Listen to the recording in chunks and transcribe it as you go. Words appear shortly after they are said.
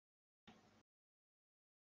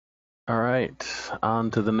All right,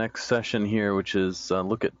 on to the next session here, which is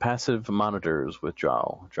look at passive monitors with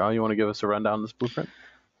Joao. Joao, you want to give us a rundown of this blueprint?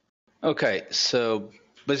 Okay, so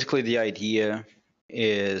basically the idea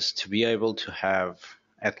is to be able to have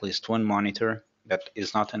at least one monitor that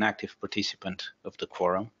is not an active participant of the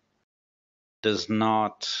quorum, is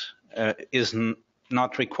not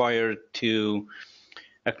required to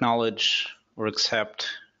acknowledge or accept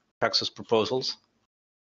Paxos proposals,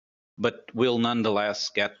 but will nonetheless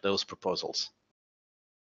get those proposals.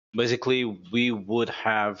 Basically, we would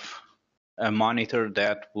have a monitor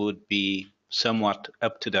that would be somewhat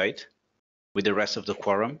up to date with the rest of the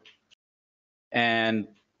quorum, and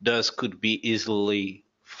thus could be easily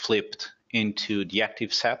flipped into the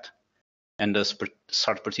active set and thus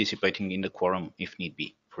start participating in the quorum if need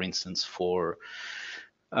be. For instance,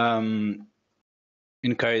 in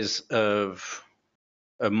case of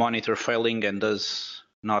a monitor failing and thus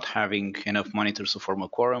not having enough monitors to form a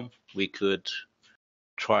quorum, we could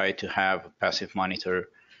try to have a passive monitor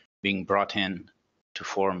being brought in to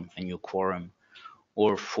form a new quorum,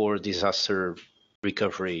 or for disaster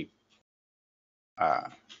recovery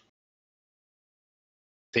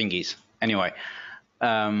thingies. Anyway,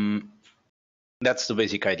 that's the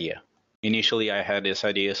basic idea. Initially, I had this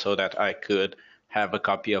idea so that I could have a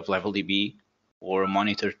copy of LevelDB or a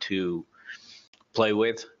monitor to play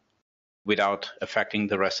with without affecting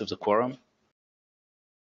the rest of the quorum.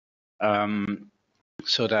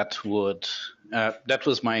 So that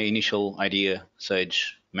was my initial idea.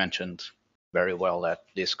 Sage mentioned very well that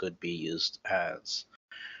this could be used as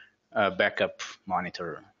a backup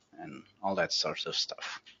monitor and all that sort of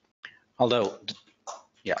stuff. Although,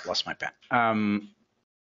 yeah, lost my pen.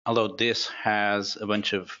 Although this has a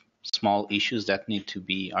bunch of small issues that need to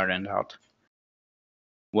be ironed out.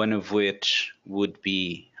 One of which would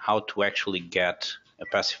be how to actually get a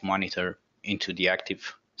passive monitor into the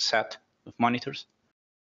active set of monitors,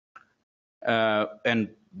 and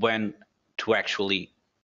when to actually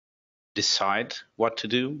decide what to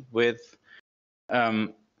do with. Okay,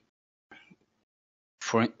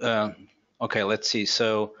 let's see.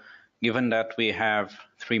 So, given that we have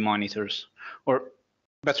 3 monitors, or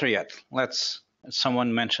better yet,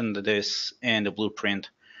 someone mentioned this in the blueprint.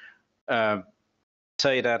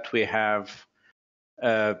 Say that we have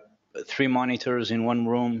 3 monitors in one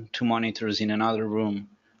room, 2 monitors in another room.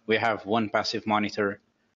 We have 1 passive monitor.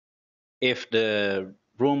 If the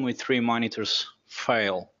room with 3 monitors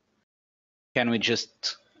fail, can we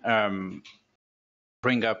just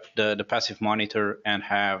bring up the passive monitor and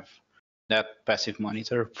have that passive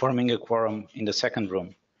monitor forming a quorum in the second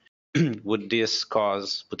room? Would this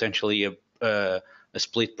cause potentially a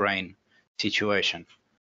split brain situation?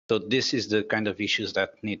 So this is the kind of issues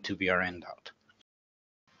that need to be ironed out,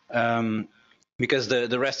 because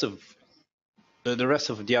the rest of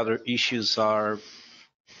the other issues are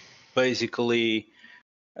basically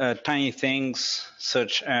tiny things,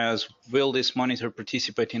 such as will this monitor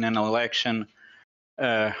participate in an election?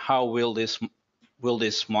 How will this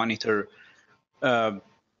monitor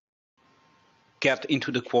get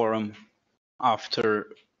into the quorum after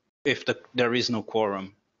if there is no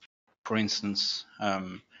quorum? For instance,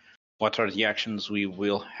 what are the actions we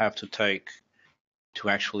will have to take to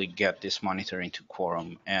actually get this monitor into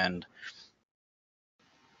quorum, and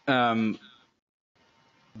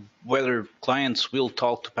whether clients will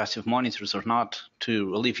talk to passive monitors or not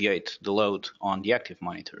to alleviate the load on the active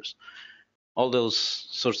monitors. All those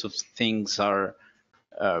sorts of things are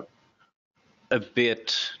a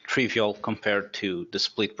bit trivial compared to the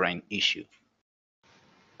split brain issue.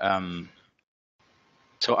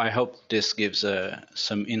 So I hope this gives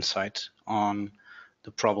some insight on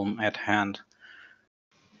the problem at hand.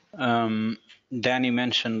 Danny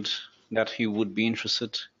mentioned that he would be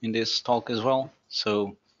interested in this talk as well,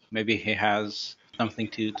 so maybe he has something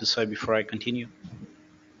to say before I continue.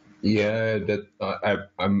 Yeah,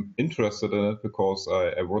 I'm interested in it because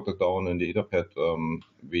I wrote it down in the Etherpad.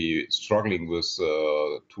 We struggling with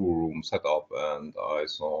 2-room setup, and I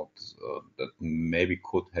thought that maybe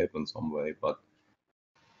could help in some way, but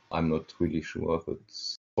I'm not really sure if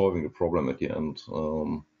it's solving the problem at the end.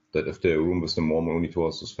 That if the room with the more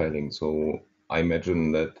monitors is failing, so I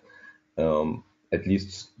imagine that at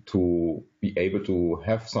least to be able to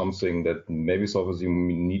have something that maybe solves, you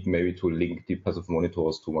need maybe to link the passive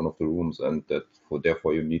monitors to one of the rooms, and that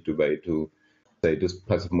therefore you need to be able to say this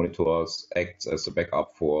passive monitors acts as a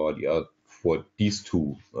backup for these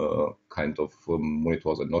 2 kind of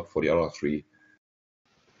monitors and not for the other 3.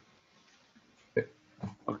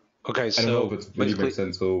 Okay, I don't know if it really makes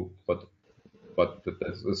sense. So, but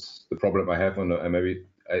that is the problem I have, and maybe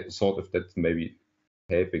I thought if that's maybe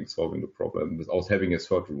helping solving the problem without having a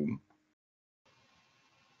 3rd room.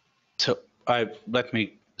 Let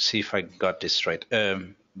me see if I got this straight.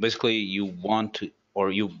 Basically, you want to,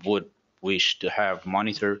 or you would wish to have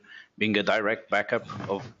monitor being a direct backup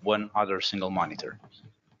of one other single monitor.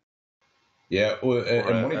 Yeah, or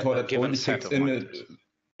a monitor that given only set kicks of in. monitors.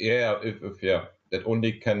 If that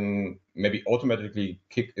only can maybe automatically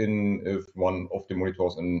kick in if one of the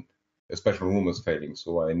monitors in a special room is failing.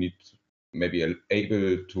 So I need maybe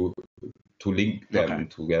able to link them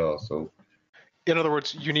together. So in other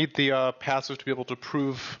words, you need the passive to be able to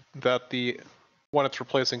prove that the one it's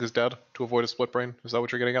replacing is dead to avoid a split brain. Is that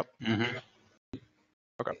what you're getting at? Mm-hmm.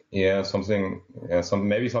 Okay. Yeah,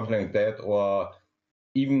 maybe something like that, or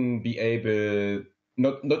even be able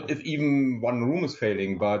not if even one room is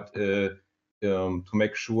failing, but to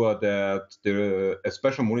make sure that a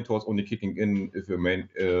special monitor is only kicking in if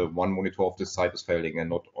one monitor of this side is failing and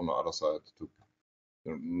not on the other side, to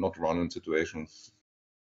not run in situations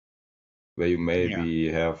where you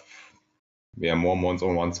maybe have more mons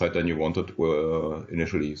on one side than you wanted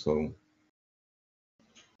initially. So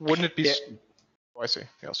wouldn't it be? Oh, I see.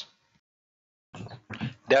 Yes.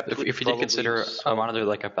 If you did consider a monitor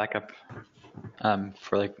like a backup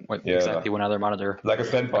for like one other monitor, like a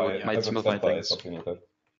standby, might simplify things. Something like that.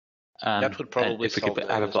 That would probably if we could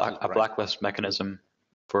have a blacklist mechanism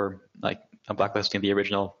for like a blacklisting the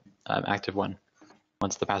original active one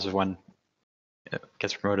once the passive one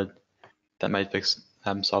gets promoted, that might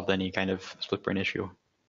solve any kind of split brain issue.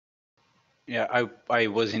 Yeah, I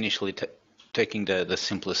was initially taking the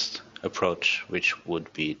simplest approach, which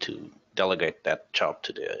would be to delegate that job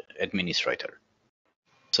to the administrator.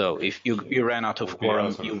 So if you ran out of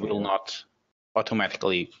quorum, you will not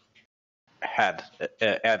automatically add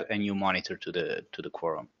a new monitor to the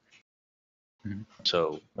quorum. Mm-hmm.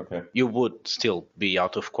 So you would still be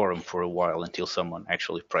out of quorum for a while until someone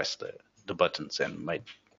actually pressed the buttons and made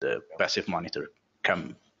the passive monitor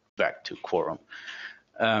come back to quorum.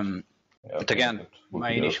 But again,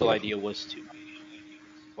 my initial idea was to...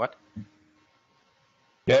 What?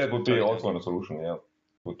 Yeah, it would be also a solution,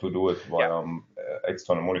 to do it via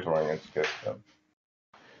external monitoring and get.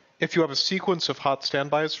 If you have a sequence of hot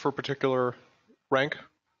standbys for a particular rank,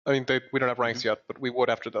 I mean, we don't have ranks yet, but we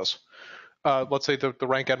would after this. Let's say the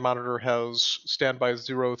rank N monitor has standbys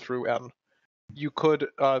 0 through N. You could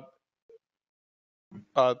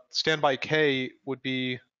standby K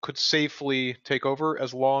could safely take over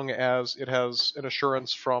as long as it has an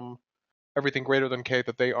assurance from everything greater than K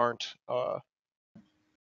that they aren't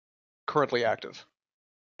currently active.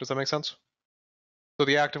 Does that make sense? So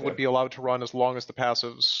the active would be allowed to run as long as the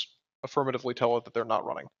passives affirmatively tell it that they're not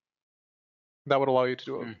running. That would allow you to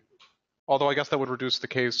do it. Although I guess that would reduce the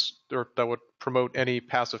case, or that would promote any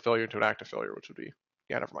passive failure to an active failure, which would be,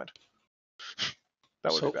 never mind.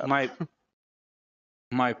 That would be bad.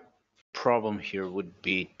 My problem here would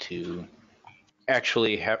be to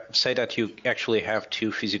actually say that you actually have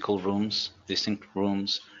two physical rooms, distinct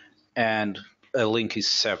rooms, and a link is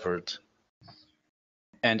severed.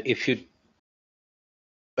 And if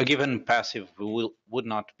a given passive would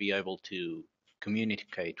not be able to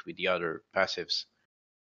communicate with the other passives,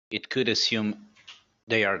 it could assume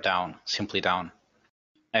they are down, simply down,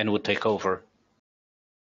 and would take over.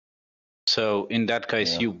 So in that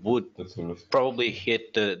case, you would probably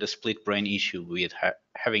hit the split brain issue with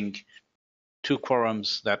having two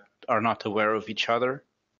quorums that are not aware of each other.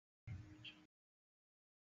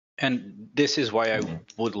 And this is why I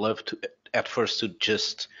would love to, at first, to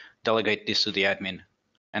just delegate this to the admin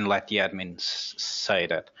and let the admin say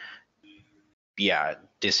that, yeah,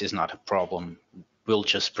 this is not a problem. We'll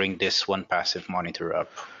just bring this one passive monitor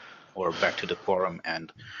up or back to the quorum.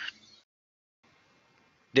 And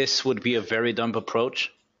this would be a very dumb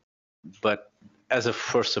approach, but as a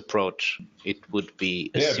first approach, it would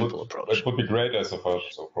be a simple approach. It would be great as a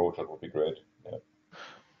first approach. It would be great. Yeah.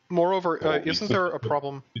 Moreover, isn't there a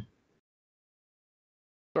problem?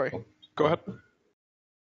 Sorry, go ahead.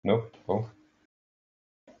 No. Oh.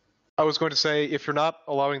 I was going to say, if you're not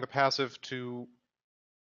allowing the passive to,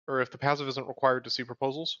 or if the passive isn't required to see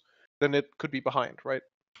proposals, then it could be behind, right?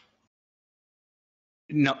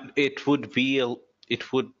 No, it would be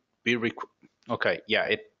okay.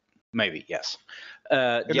 Yeah, maybe yes. In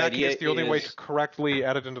that case, the only way to correctly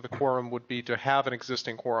add it into the quorum would be to have an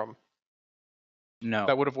existing quorum. No,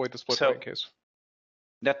 that would avoid the split brain case.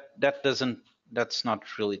 That's not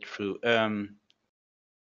really true.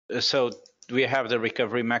 So we have the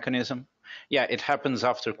recovery mechanism. Yeah, it happens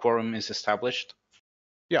after quorum is established.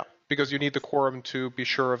 Yeah, because you need the quorum to be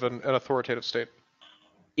sure of an authoritative state.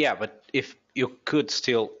 Yeah, but if you could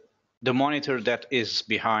still, the monitor that is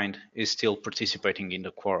behind is still participating in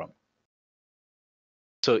the quorum.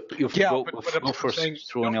 So you Yeah, go but I'm saying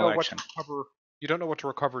through an election. You don't know what to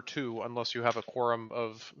recover to unless you have a quorum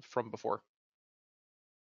from before.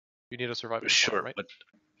 You need a surviving quorum, right? But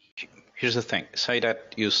here's the thing. Say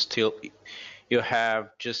that you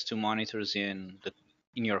have just 2 monitors in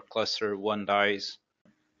your cluster, one dies,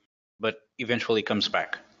 but eventually comes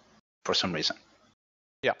back for some reason.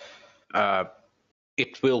 Yeah.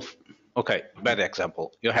 It will. Okay, bad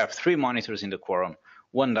example. You have 3 monitors in the quorum.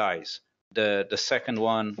 One dies. The second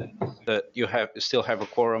one that you still have a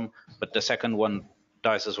quorum, but the second one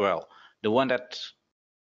dies as well. The one that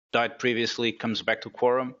died previously comes back to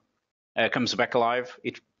quorum, comes back alive.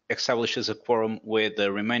 It establishes a quorum with the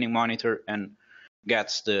remaining monitor and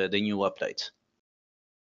gets the new update.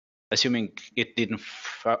 Assuming it didn't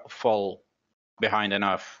fall behind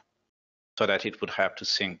enough so that it would have to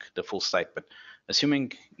sync the full state, but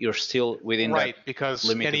assuming you're still within right, that because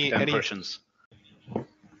limit of 10 any versions.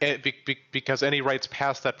 Because any writes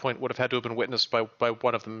past that point would have had to have been witnessed by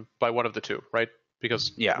one of the 2, right?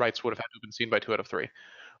 Because writes would have had to have been seen by 2 out of 3.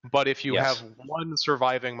 But if you have one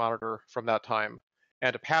surviving monitor from that time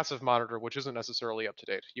and a passive monitor which isn't necessarily up to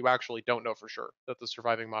date, you actually don't know for sure that the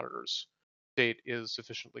surviving monitor's state is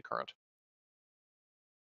sufficiently current.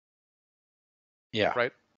 Yeah.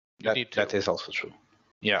 Right? That is also true.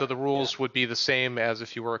 Yeah. So the rules would be the same as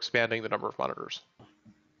if you were expanding the number of monitors.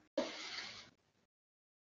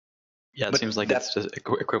 Yeah, it seems like it's just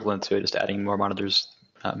equivalent to just adding more monitors.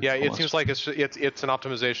 Yeah, it almost. seems like it's an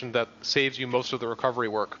optimization that saves you most of the recovery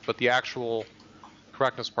work, but the actual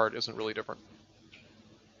correctness part isn't really different.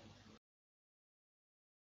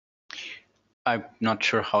 I'm not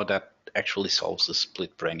sure how that actually solves the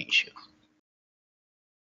split brain issue.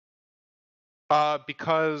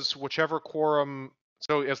 Because whichever quorum,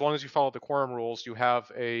 so as long as you follow the quorum rules, you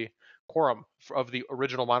have a quorum of the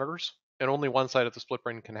original monitors, and only one side of the split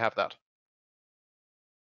brain can have that.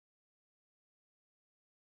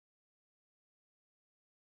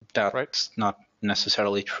 That's not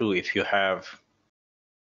necessarily true if you have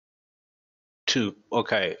 2.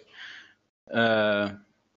 Okay,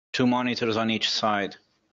 2 monitors on each side.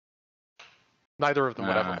 Neither of them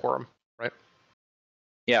would have a quorum, right?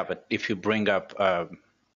 Yeah, but if you bring up a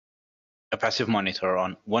passive monitor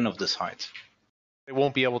on one of the sides, they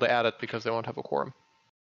won't be able to add it because they won't have a quorum.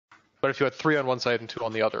 But if you had 3 on one side and 2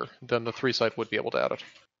 on the other, then the 3 side would be able to add it.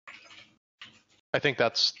 I think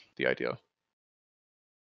that's the idea.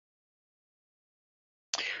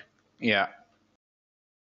 Yeah.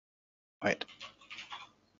 Wait.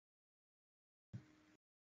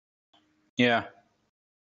 Yeah.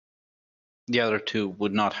 The other 2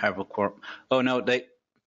 would not have a quorum. Oh no,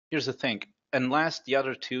 here's the thing. Unless the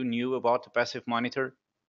other 2 knew about the passive monitor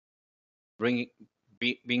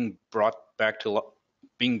being brought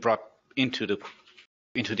into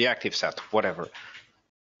the active set, whatever,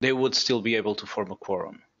 they would still be able to form a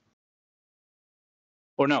quorum.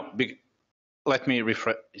 Or no, let me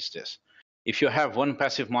rephrase this. If you have one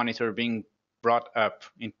passive monitor being brought up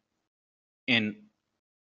in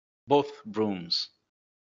both rooms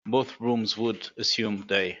would assume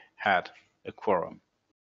they had a quorum.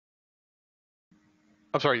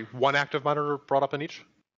 I'm sorry, one active monitor brought up in each?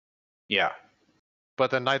 Yeah.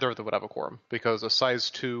 But then neither of them would have a quorum because a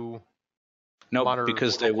size 2 monitor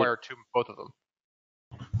because would require both of them.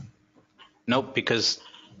 No, because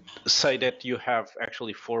say that you have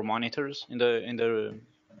actually 4 monitors in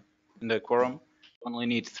the quorum, you only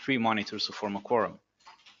need 3 monitors to form a quorum.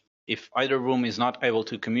 If either room is not able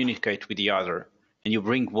to communicate with the other, and you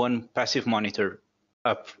bring one passive monitor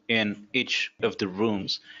up in each of the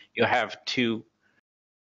rooms, you have 2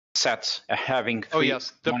 sets having 3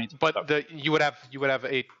 monitors. You would have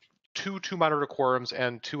a 2 monitor quorums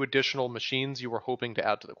and 2 additional machines you were hoping to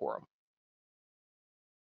add to the quorum.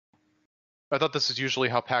 I thought this is usually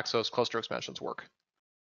how Paxos cluster expansions work.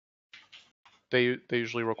 They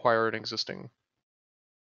usually require an existing,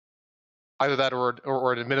 either that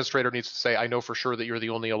or an administrator needs to say, I know for sure that you're the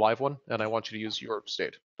only alive one, and I want you to use your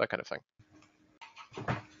state, that kind of thing.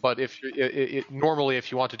 But normally,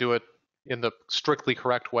 if you want to do it in the strictly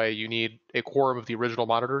correct way, you need a quorum of the original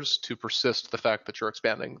monitors to persist the fact that you're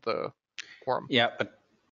expanding the quorum. Yeah, but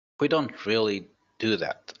we don't really do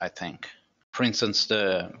that, I think. For instance,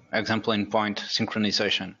 the example in point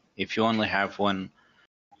synchronization. If you only have one,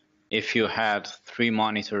 if you had 3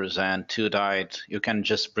 monitors and 2 died, you can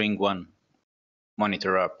just bring one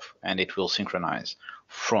monitor up and it will synchronize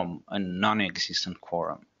from a non-existent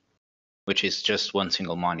quorum, which is just one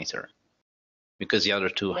single monitor, because the other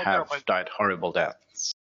 2 have died horrible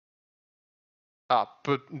deaths.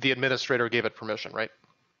 But the administrator gave it permission, right?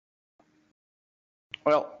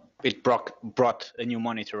 Well, it brought a new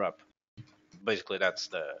monitor up. basically that's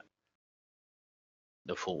the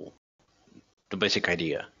basic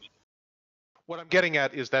idea. What I'm getting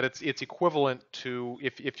at is that it's equivalent to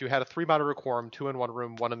if you had a 3-monitor quorum, 2 in one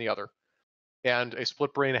room, 1 in the other, and a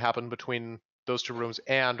split brain happened between those 2 rooms,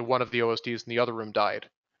 and one of the OSDs in the other room died,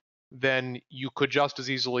 then you could just as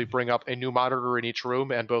easily bring up a new monitor in each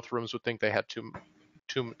room, and both rooms would think they had two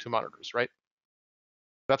monitors, right?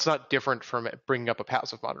 That's not different from bringing up a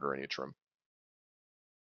passive monitor in each room.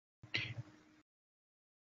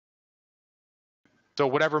 So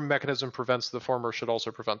whatever mechanism prevents the former should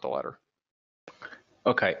also prevent the latter.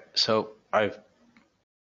 Okay, so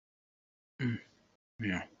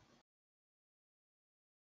yeah.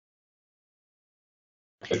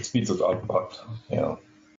 It speeds it up, but yeah,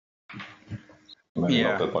 maybe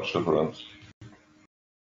not that much difference.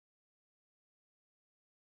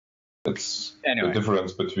 It's the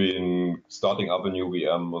difference between starting up a new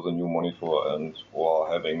VM with a new monitor and or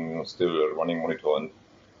having still a running monitor and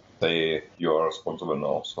say you are responsible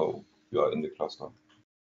now, so you are in the cluster.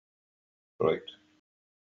 Correct.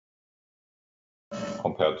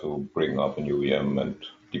 Compared to bringing up a new VM and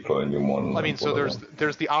deploy a new one. I mean, so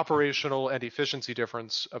there's the operational and efficiency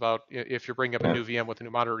difference about if you're bringing up a new VM with a new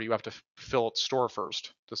monitor, you have to fill its store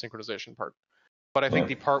first, the synchronization part. But I think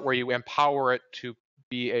the part where you empower it to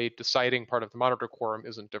be a deciding part of the monitor quorum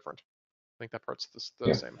isn't different. I think that part's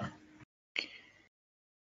the same.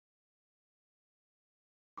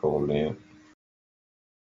 Probably, yeah.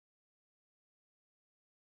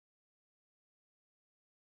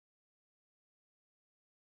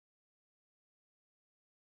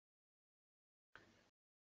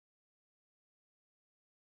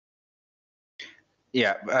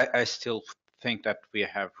 Yeah, I still think that we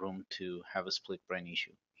have room to have a split brain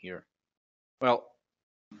issue here. Well,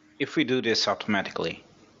 if we do this automatically,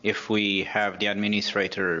 if we have the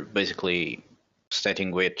administrator basically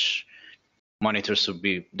stating which monitors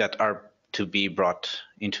that are to be brought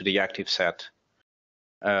into the active set,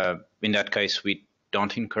 in that case we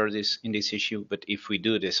don't incur this issue. But if we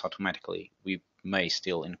do this automatically, we may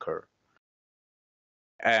still incur.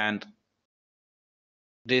 And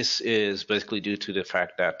this is basically due to the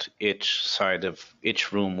fact that each side of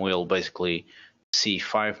each room will basically see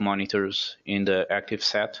 5 monitors in the active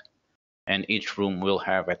set, and each room will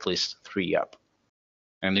have at least 3 up.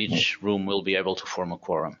 And each room will be able to form a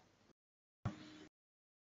quorum.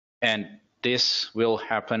 And this will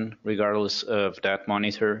happen regardless of that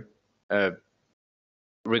monitor,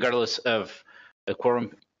 regardless of a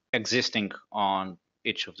quorum existing on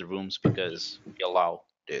each of the rooms, because we allow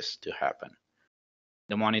this to happen.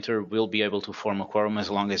 The monitor will be able to form a quorum as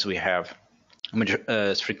long as we have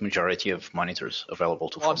a strict majority of monitors available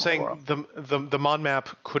to form a quorum. I'm saying the mon map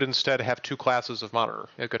could instead have 2 classes of monitor.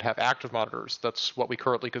 It could have active monitors, that's what we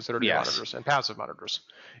currently consider to be monitors, and passive monitors.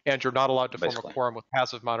 And you're not allowed to form a quorum with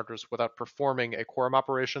passive monitors without performing a quorum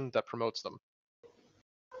operation that promotes them.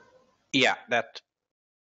 Yeah, that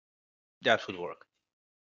would work.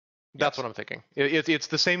 That's what I'm thinking. It's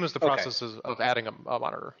the same as the process of adding a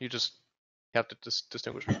monitor. You just have to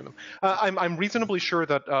distinguish between them. I'm reasonably sure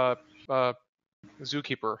that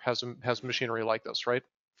Zookeeper has machinery like this, right?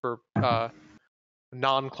 For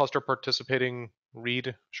non-cluster participating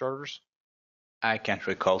read sharders. I can't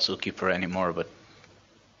recall Zookeeper anymore, but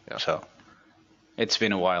so it's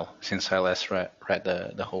been a while since I last read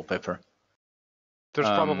the whole paper. There's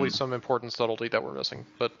probably some important subtlety that we're missing,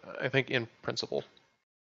 but I think in principle.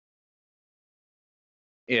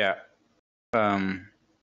 Yeah. On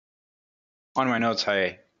my notes,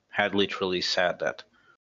 I had literally said that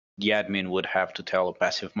the admin would have to tell a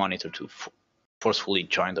passive monitor to forcefully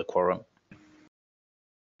join the quorum.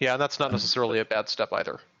 Yeah, that's not necessarily a bad step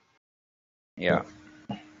either. Yeah.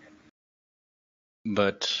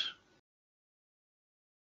 But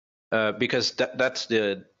because that's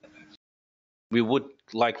we would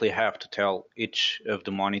likely have to tell each of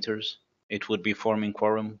the monitors it would be forming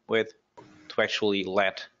quorum with to actually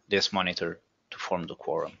let this monitor to form the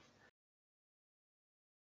quorum.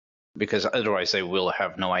 Because otherwise they will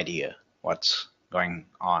have no idea what's going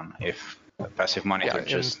on if a passive monitor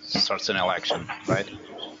just starts an election, right?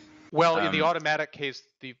 Well, in the automatic case,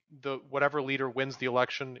 the whatever leader wins the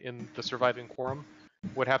election in the surviving quorum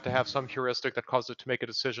would have to have some heuristic that caused it to make a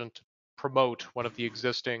decision to promote one of the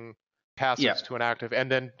existing passives to an active,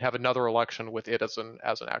 and then have another election with it as an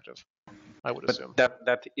active. I would assume.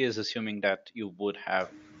 That is assuming that you would have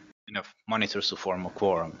enough monitors to form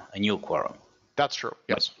a new quorum. That's true.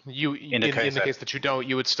 Yes. You in the case that you don't,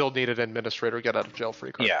 you would still need an administrator get out of jail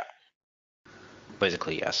free card. Yeah.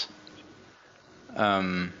 Basically, yes.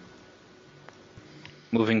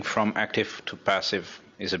 Moving from active to passive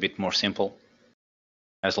is a bit more simple.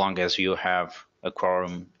 as long as you have a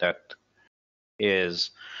quorum that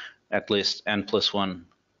is at least n plus 1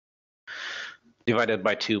 divided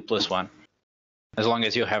by 2 plus 1. As long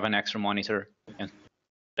as you have an extra monitor, and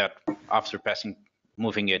that after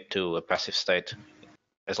moving it to a passive state,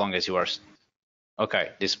 as long as you are,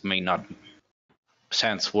 okay, this may not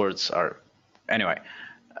sense words are, anyway,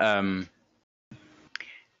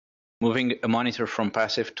 moving a monitor from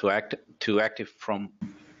passive to active from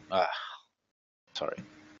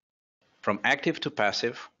active to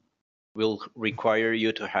passive will require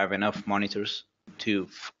you to have enough monitors to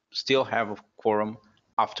still have a quorum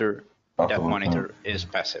after that monitor is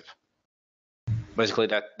passive. Basically,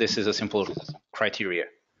 this is a simple criteria.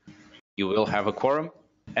 You will have a quorum,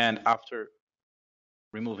 and after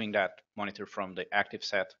removing that monitor from the active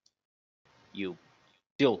set, you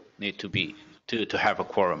still need to have a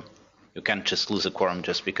quorum. You can't just lose a quorum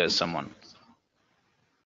just because someone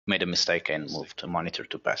made a mistake and moved a monitor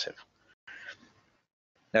to passive.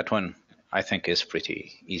 That one, I think, is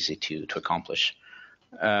pretty easy to accomplish.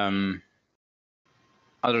 Other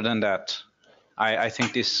than that, I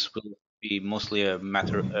think this will be mostly a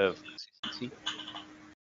matter of consistency.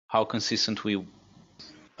 How consistent we,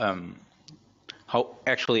 how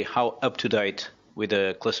up to date with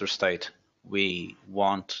the cluster state we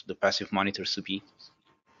want the passive monitors to be.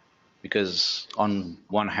 Because on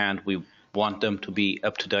one hand, we want them to be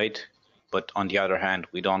up to date, but on the other hand,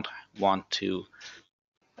 we don't want to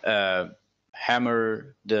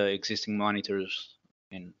hammer the existing monitors,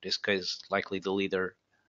 in this case, likely the leader,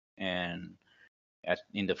 and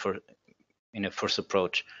in the first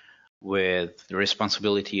approach, with the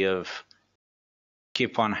responsibility of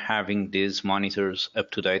keep on having these monitors up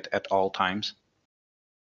to date at all times.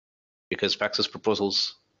 Because Paxos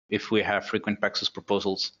proposals, if we have frequent Paxos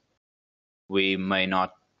proposals, we may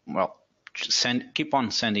not, well,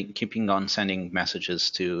 keeping on sending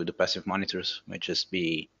messages to the passive monitors may just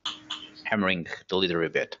be hammering the leader a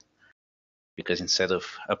bit. Because instead of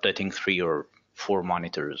updating 3 or 4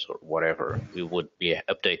 monitors or whatever, we would be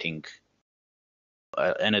updating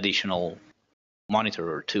an additional monitor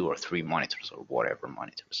or 2 or 3 monitors or whatever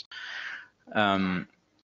monitors.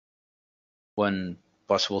 One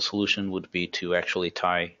possible solution would be to actually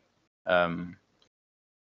tie a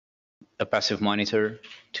passive monitor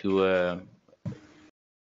to a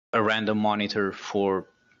random monitor for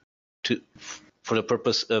the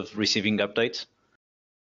purpose of receiving updates,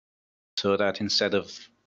 so that instead of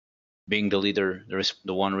being the leader,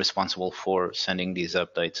 the one responsible for sending these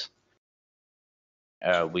updates,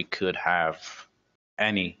 we could have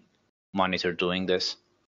any monitor doing this.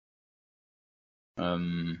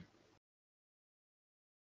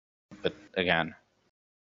 But again,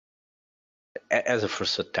 as a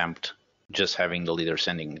first attempt, just having the leader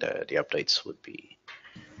sending the updates would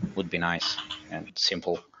be nice and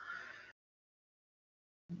simple.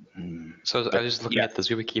 So I was looking at the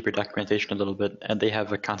Zookeeper documentation a little bit, and they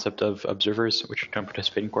have a concept of observers which don't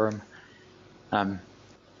participate in quorum.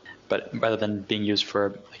 But rather than being used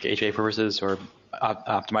for like HA purposes or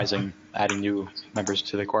optimizing adding new members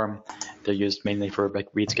to the quorum, they're used mainly for like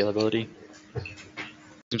read scalability.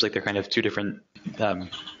 Seems like they're kind of 2 different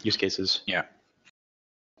use cases. Yeah.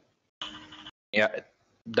 Yeah,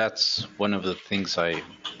 that's one of the things I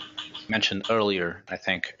mentioned earlier, I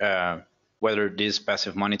think, whether these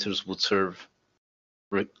passive monitors would serve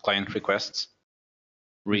client requests,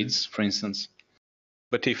 reads, for instance.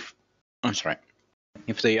 But if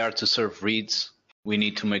they are to serve reads, we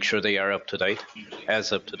need to make sure they are up to date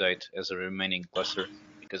as the remaining cluster,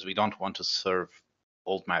 because we don't want to serve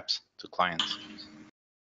old maps to clients.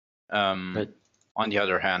 Right. On the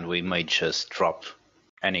other hand, we may just drop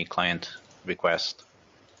any client request,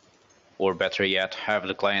 or better yet, have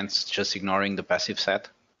the clients just ignoring the passive set.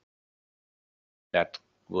 That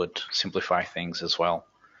would simplify things as well.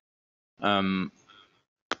 So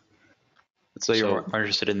you're more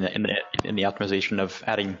interested in the optimization of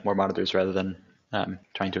adding more monitors rather than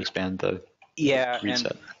trying to expand the read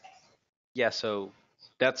set. Yeah, so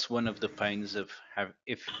that's one of the pains of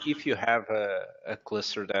if you have a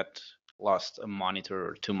cluster that lost a monitor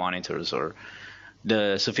or 2 monitors, or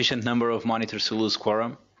the sufficient number of monitors to lose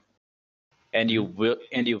quorum, and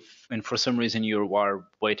for some reason you are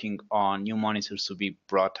waiting on new monitors to be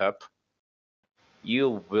brought up,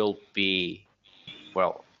 you will be,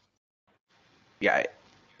 well, yeah,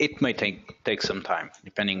 it may take some time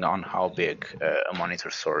depending on how big a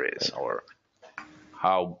monitor store is, or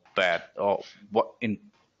how bad, or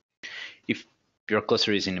if your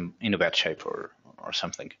cluster is in a bad shape or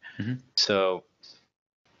something. Mm-hmm. So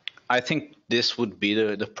I think this would be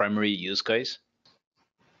the primary use case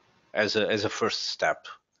as a first step.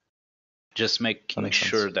 just making makes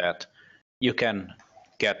sure sense. that you can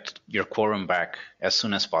get your quorum back as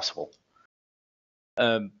soon as possible.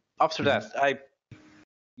 After that,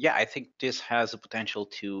 I think this has the potential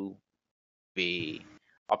to be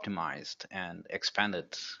optimized and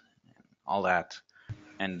expanded, and all that,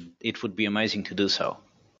 and it would be amazing to do so.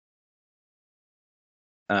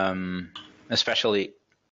 Especially,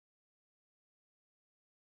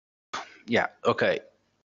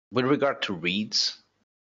 with regard to reads,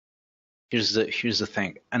 here's the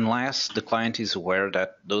thing. Unless the client is aware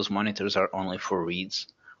that those monitors are only for reads,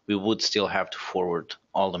 we would still have to forward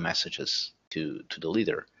all the messages to the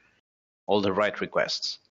leader, all the write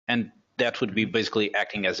requests, and that would be basically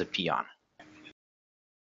acting as a peon.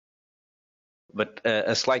 But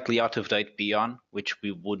a slightly out of date peon, which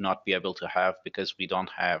we would not be able to have because we don't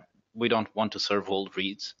want to serve old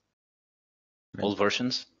reads, old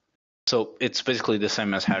versions. So it's basically the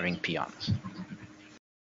same as having peons.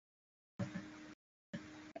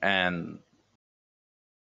 And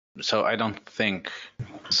so I don't think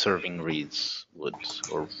serving reads would,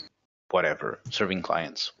 or whatever, serving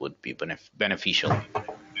clients would be beneficial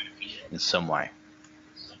in some way.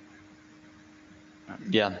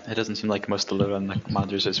 Yeah, it doesn't seem like most of the load on the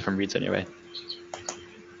monitors is from reads anyway.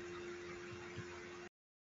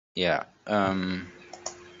 Yeah.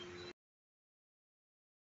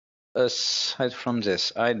 Aside from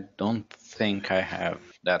this, I don't think I have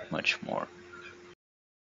that much more.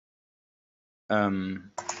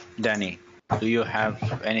 Danny, do you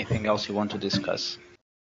have anything else you want to discuss?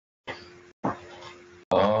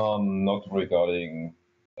 Not regarding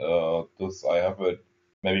this. I have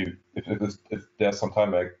maybe if there's some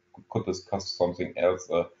time I could discuss something else.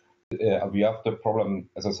 We have the problem,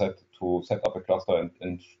 as I said, to set up a cluster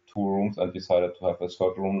in 2 rooms, and decided to have a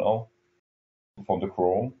third room now from the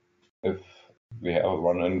quorum. If we have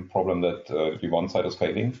run into problem that the one side is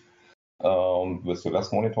failing with the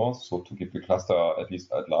less monitors, so to keep the cluster at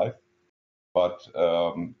least alive. But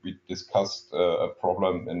we discussed a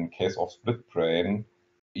problem in case of split brain,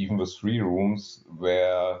 even with 3 rooms,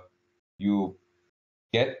 where you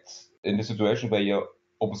get in the situation where your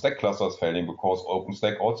OpenStack cluster is failing because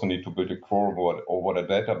OpenStack also need to build a quorum over the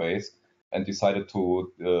database, and decided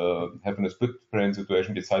to have in a split brain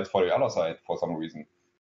situation, decides for the other side for some reason.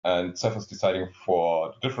 And Ceph is deciding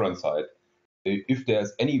for the different side. If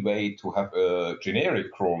there's any way to have a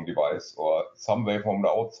generic quorum device or some way from the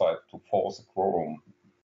outside to force a quorum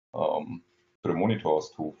to the monitors,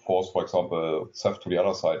 to force, for example, Ceph to the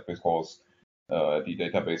other side because the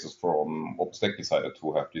databases from OpenStack decided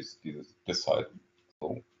to have this side.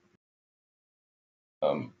 So,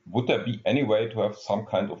 would there be any way to have some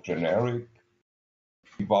kind of generic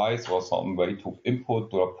device or some way to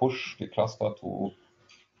input or push the cluster to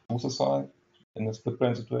the side in a split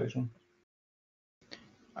brain situation?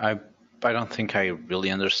 I don't think I really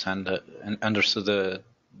understood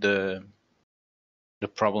the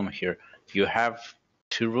problem here. You have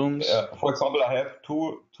 2 rooms. For example, I have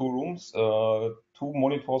two rooms, 2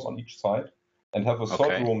 monitors on each side, and have a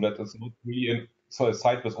third room that is not really so a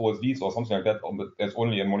site with OSDs or something like that. There's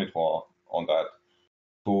only a monitor on that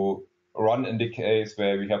to run in the case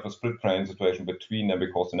where we have a split brain situation between them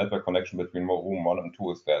because the network connection between room 1 and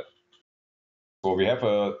 2 is dead. So we have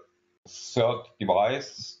a third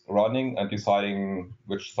device running and deciding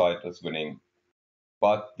which side is winning.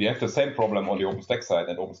 But we have the same problem on the OpenStack side,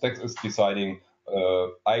 and OpenStack is deciding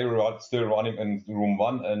I still running in room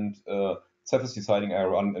 1, and Ceph is deciding I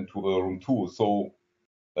run into room 2. So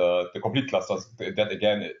the complete cluster is dead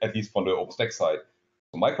again, at least from the OpenStack side.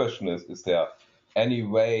 So my question is there any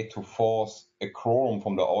way to force a quorum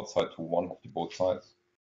from the outside to one of the both sides?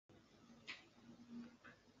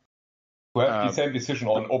 To have the same decision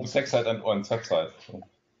on OpenStack side and on Ceph side.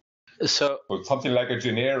 So something like a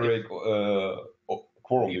generic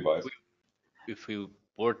quorum device. If we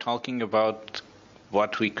were talking about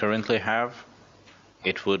what we currently have,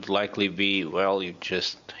 it would likely be, well, you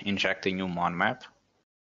just inject a new mon map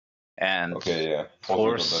and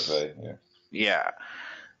force that way,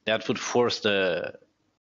 that would force the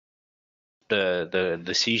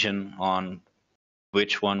decision on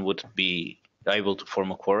which one would be able to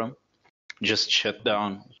form a quorum. Just shut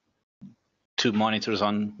down 2 monitors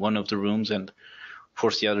on one of the rooms and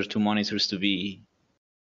force the other 2 monitors to be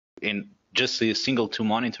in just a single 2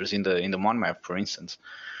 monitors in the mon map, for instance.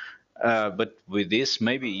 But with this,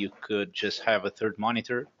 maybe you could just have a third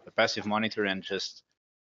monitor, a passive monitor, and just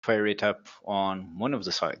fire it up on one of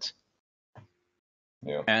the sides.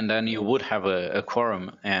 Yeah. And then you would have a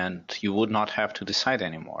quorum, and you would not have to decide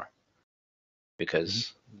anymore,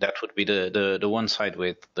 because that would be the one side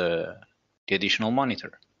with the additional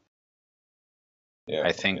monitor. Yeah,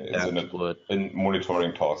 I think it's that would. in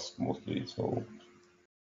monitoring tasks mostly. So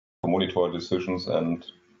to monitor decisions and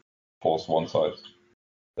force one side,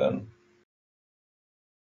 then.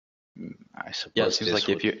 I suppose. Yeah, it seems this like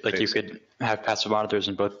if you would you fix could have passive monitors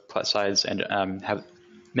on both sides and have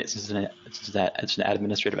since it's an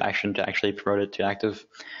administrative action to actually promote it to active.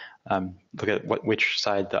 Look at which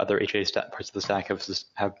side the other HA parts of the stack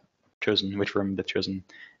have chosen, which room they've chosen,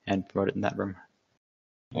 and promote it in that room.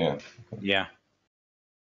 Yeah. it. Yeah.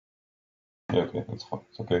 Yeah. Okay, that's fine.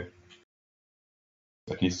 It's okay.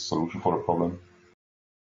 At least a solution for the problem.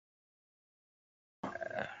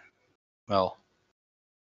 Well.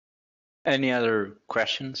 Any other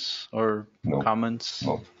questions or No. comments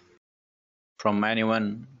No. from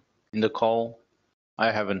anyone in the call?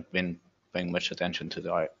 I haven't been paying much attention to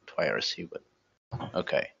the IRC, but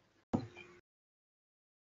okay.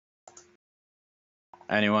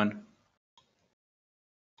 Anyone?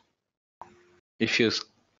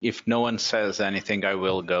 If no one says anything, I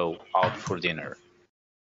will go out for dinner.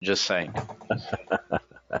 Just saying.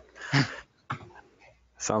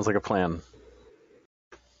 Sounds like a plan.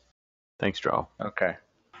 Thanks, Joe. Okay.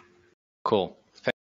 Cool.